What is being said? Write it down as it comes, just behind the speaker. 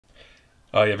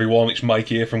Hi everyone, it's Mike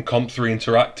here from Comp3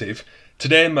 Interactive.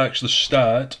 Today marks the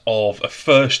start of a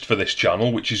first for this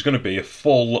channel, which is going to be a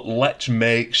full Let's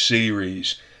Make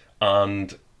series.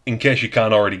 And in case you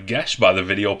can't already guess by the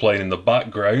video playing in the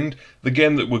background, the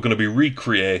game that we're going to be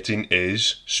recreating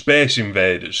is Space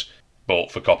Invaders.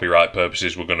 But for copyright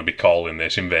purposes, we're going to be calling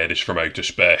this Invaders from Outer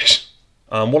Space.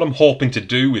 And what I'm hoping to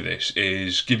do with this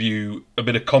is give you a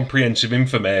bit of comprehensive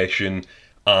information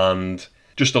and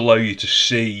just allow you to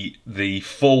see the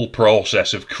full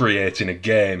process of creating a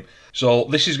game. So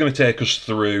this is going to take us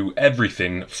through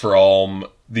everything from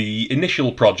the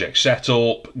initial project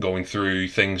setup, going through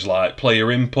things like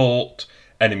player input,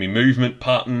 enemy movement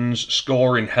patterns,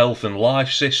 scoring health and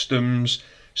life systems,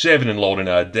 saving and loading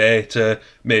our data,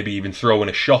 maybe even throwing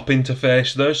a shop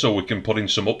interface there so we can put in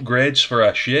some upgrades for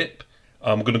our ship.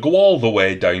 I'm going to go all the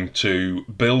way down to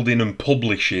building and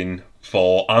publishing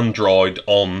for Android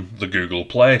on the Google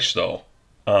Play Store.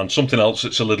 And something else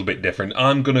that's a little bit different,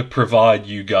 I'm going to provide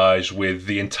you guys with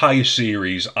the entire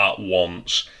series at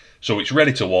once, so it's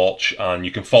ready to watch and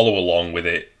you can follow along with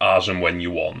it as and when you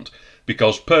want.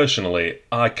 Because personally,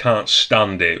 I can't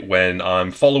stand it when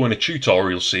I'm following a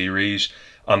tutorial series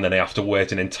and then I have to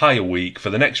wait an entire week for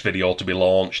the next video to be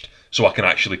launched so I can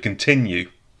actually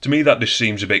continue. To me that just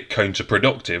seems a bit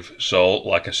counterproductive, so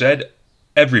like I said,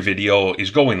 every video is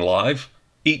going live.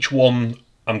 Each one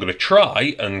I'm going to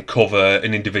try and cover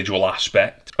an individual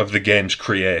aspect of the game's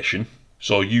creation.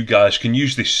 So you guys can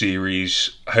use this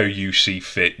series how you see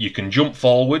fit. You can jump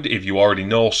forward if you already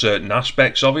know certain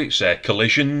aspects of it, say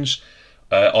collisions,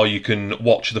 or you can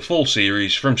watch the full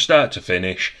series from start to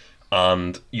finish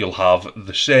and you'll have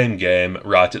the same game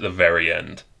right at the very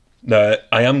end. Now,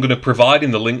 I am going to provide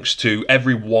in the links to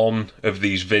every one of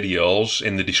these videos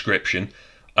in the description.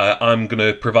 I'm going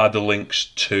to provide the links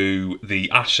to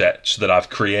the assets that I've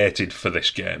created for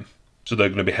this game. So they're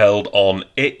going to be held on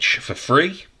itch for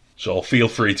free. So feel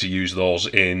free to use those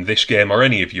in this game or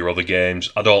any of your other games.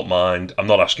 I don't mind. I'm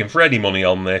not asking for any money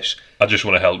on this. I just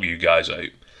want to help you guys out.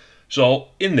 So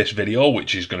in this video,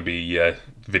 which is going to be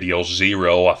video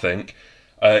 0, I think,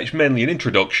 it's mainly an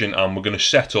introduction and we're going to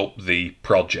set up the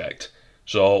project.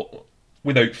 So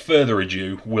without further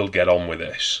ado, we'll get on with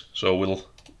this. So we'll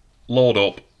load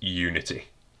up Unity.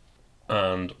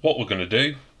 And what we're going to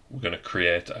do, we're going to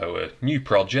create our new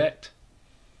project.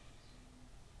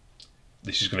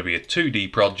 This is going to be a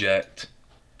 2D project.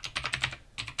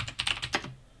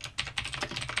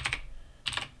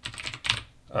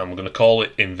 And we're going to call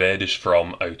it Invaders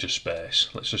from Outer Space.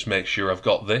 Let's just make sure I've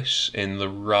got this in the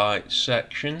right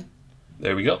section.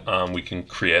 There we go, and we can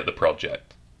create the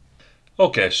project.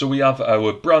 Okay, so we have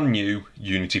our brand new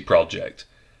Unity project.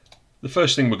 The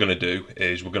first thing we're going to do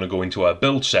is we're going to go into our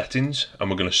build settings and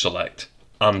we're going to select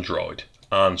Android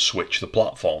and switch the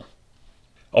platform.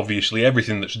 Obviously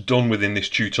everything that's done within this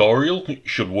tutorial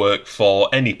should work for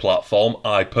any platform.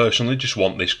 I personally just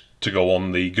want this to go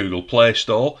on the Google Play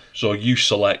Store, so you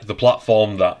select the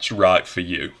platform that's right for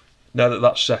you. Now that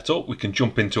that's set up, we can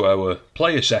jump into our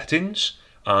player settings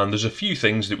and there's a few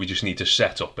things that we just need to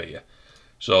set up here.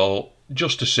 So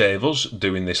just to save us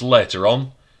doing this later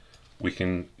on, we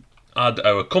can add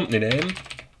our company name,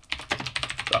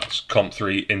 that's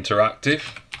Comp3 Interactive.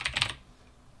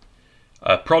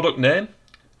 Our product name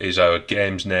is our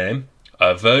game's name.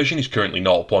 Our version is currently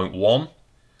 0.1.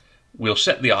 We'll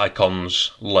set the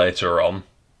icons later on.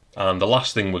 And the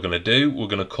last thing we're going to do, we're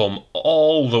going to come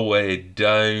all the way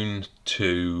down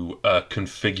to a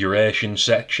configuration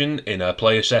section in our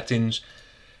player settings.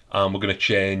 And we're going to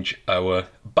change our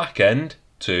backend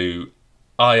to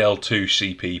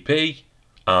IL2CPP.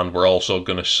 And we're also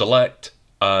going to select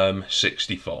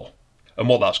 64. And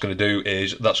what that's going to do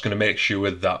is that's going to make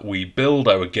sure that we build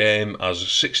our game as a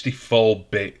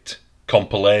 64-bit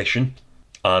compilation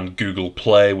and Google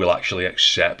Play will actually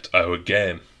accept our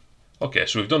game. Okay,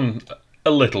 so we've done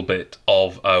a little bit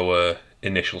of our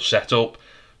initial setup.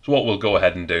 So what we'll go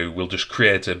ahead and do, we'll just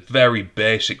create a very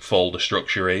basic folder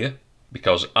structure here,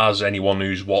 because as anyone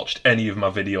who's watched any of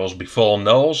my videos before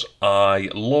knows, I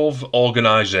love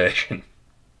organisation.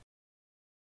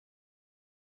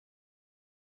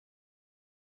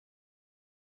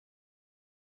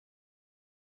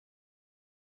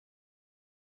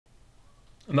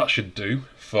 And that should do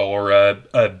for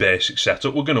a basic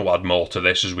setup. We're going to add more to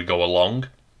this as we go along.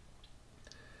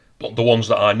 But the ones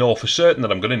that I know for certain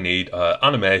that I'm going to need are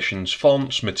animations,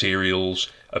 fonts,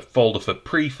 materials, a folder for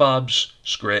prefabs,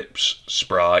 scripts,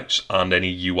 sprites, and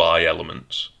any UI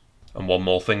elements. And one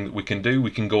more thing that we can do,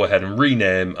 we can go ahead and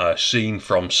rename a scene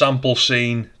from sample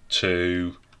scene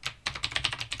to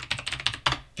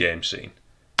game scene.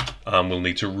 And we'll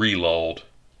need to reload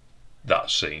that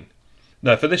scene.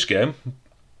 Now for this game,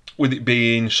 with it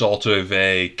being sort of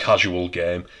a casual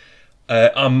game,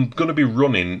 I'm going to be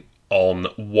running on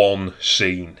one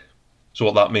scene. So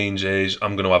what that means is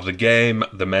I'm going to have the game,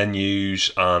 the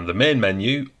menus and the main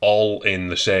menu all in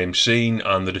the same scene,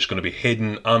 and they're just going to be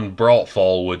hidden and brought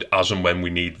forward as and when we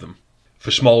need them.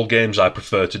 For small games I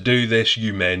prefer to do this,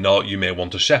 you may not, you may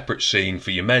want a separate scene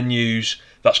for your menus,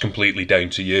 that's completely down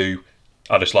to you.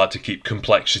 I just like to keep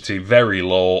complexity very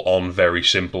low on very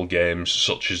simple games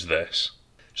such as this.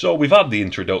 So we've had the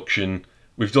introduction,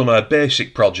 we've done our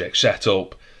basic project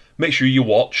setup. Make sure you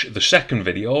watch the second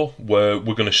video where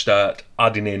we're going to start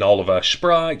adding in all of our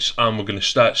sprites and we're going to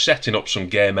start setting up some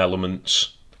game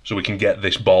elements so we can get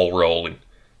this ball rolling.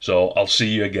 So I'll see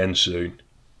you again soon.